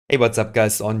Hey, what's up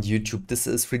guys on YouTube? This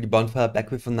is 3D Bonfire back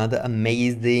with another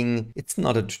amazing, it's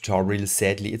not a tutorial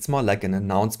sadly, it's more like an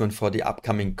announcement for the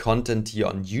upcoming content here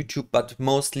on YouTube, but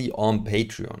mostly on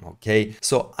Patreon, okay?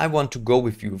 So I want to go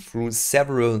with you through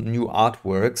several new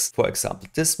artworks, for example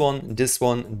this one, this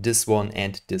one, this one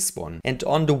and this one. And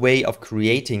on the way of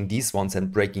creating these ones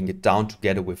and breaking it down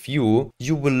together with you,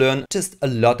 you will learn just a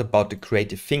lot about the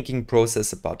creative thinking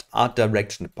process, about art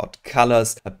direction, about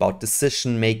colors, about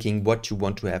decision making, what you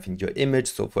want to have in your image.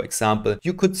 So for example,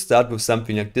 you could start with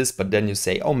something like this, but then you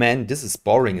say, oh man, this is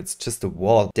boring, it's just a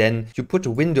wall. Then you put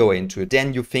a window into it.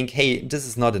 Then you think, hey, this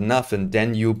is not enough. And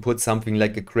then you put something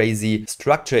like a crazy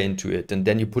structure into it. And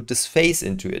then you put this face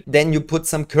into it. Then you put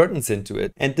some curtains into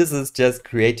it. And this is just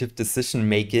creative decision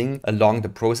making along the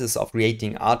process of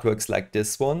creating artworks like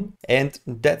this one. And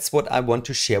that's what I want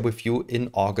to share with you in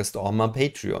August on my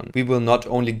Patreon. We will not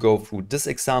only go through this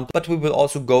example, but we will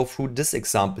also go through this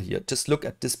example here. Just look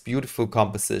at this beautiful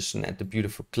composition and the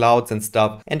beautiful clouds and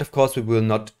stuff. And of course, we will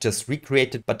not just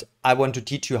recreate it, but I want to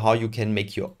teach you how you can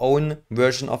make your own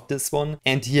version of this one.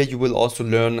 And here you will also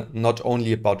learn not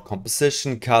only about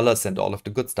composition, colors and all of the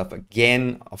good stuff.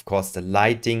 Again, of course, the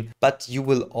lighting, but you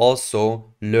will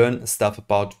also learn stuff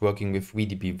about working with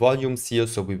VDB volumes here.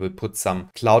 So we will put some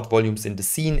cloud volumes in the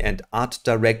scene and art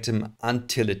direct them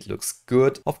until it looks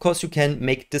good. Of course, you can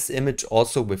make this image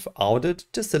also without it,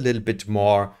 just a little bit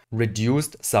more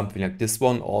reduced, something like this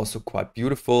one, also quite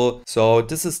beautiful. So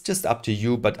this is just up to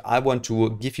you, but I want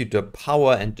to give you the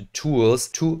power and the tools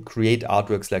to create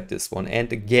artworks like this one.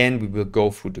 And again, we will go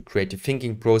through the creative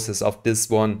thinking process of this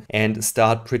one and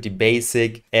start pretty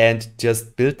basic and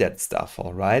just build that stuff.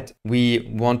 All right, we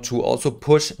want to also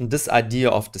push this idea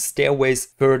of the stairways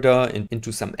further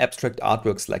into some abstract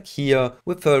artworks like here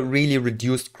with a really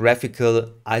reduced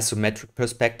graphical isometric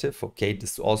perspective. Okay,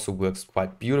 this also works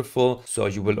quite beautiful. So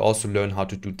you will also learn how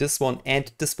to do this one,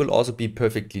 and this will also be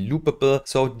perfectly loopable.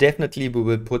 So definitely we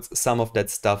will put some of that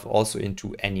stuff also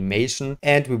into animation,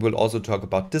 and we will also talk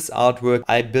about this artwork.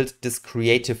 I built this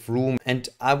creative room and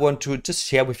I want to just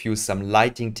share with you some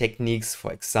lighting techniques.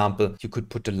 For example, you could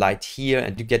put a light here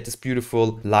and you get this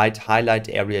beautiful light highlight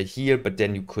area here, but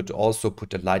then you could also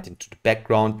put a light into the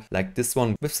background like this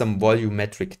one with some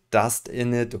volumetric dust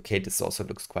in it. Okay, this also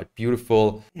looks quite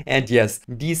beautiful. And yes,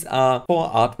 these are 4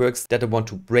 artworks that I want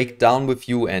to break down with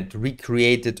you and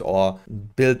recreate it or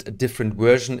build a different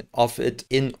version of it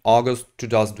in August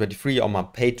 2023 on my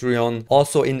Patreon.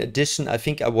 Also, in addition, I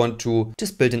think I want to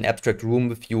just build an abstract room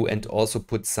with you and also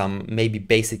put some maybe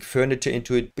basic furniture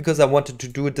into it, because I wanted to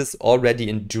do this already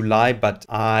in July, but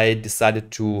I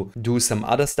decided to do some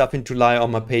other stuff in July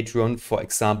on my Patreon. For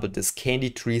example, this candy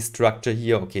tree structure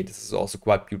here. Okay, this is also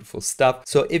quite beautiful stuff.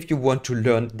 So if you want to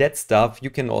learn that stuff, you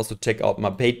can also check out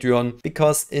my Patreon,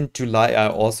 because in July I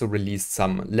also released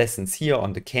some lessons here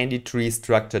on the candy tree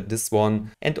structure, this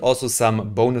one, and also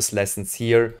some bonus lessons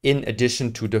here in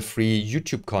addition to the free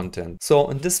YouTube content. So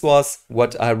this was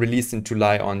what I released in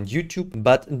July on YouTube,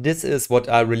 but this is what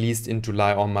I released in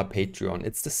July on my Patreon.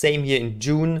 It's the same here in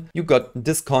June. You got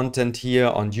this content here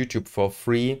on YouTube for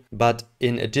free, but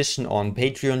in addition on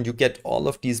Patreon you get all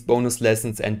of these bonus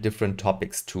lessons and different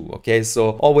topics too. Okay,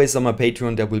 so always on my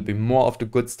Patreon there will be more of the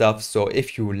good stuff. So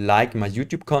if you like my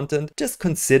YouTube content, just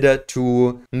consider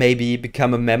to maybe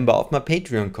become a member of my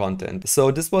Patreon content.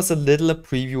 So this was a little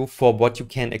preview for what you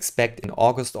can expect in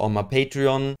August on my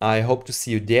Patreon. I hope to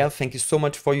see you there. Thank you so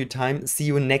much for your time. See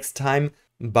you next time.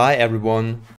 Bye everyone.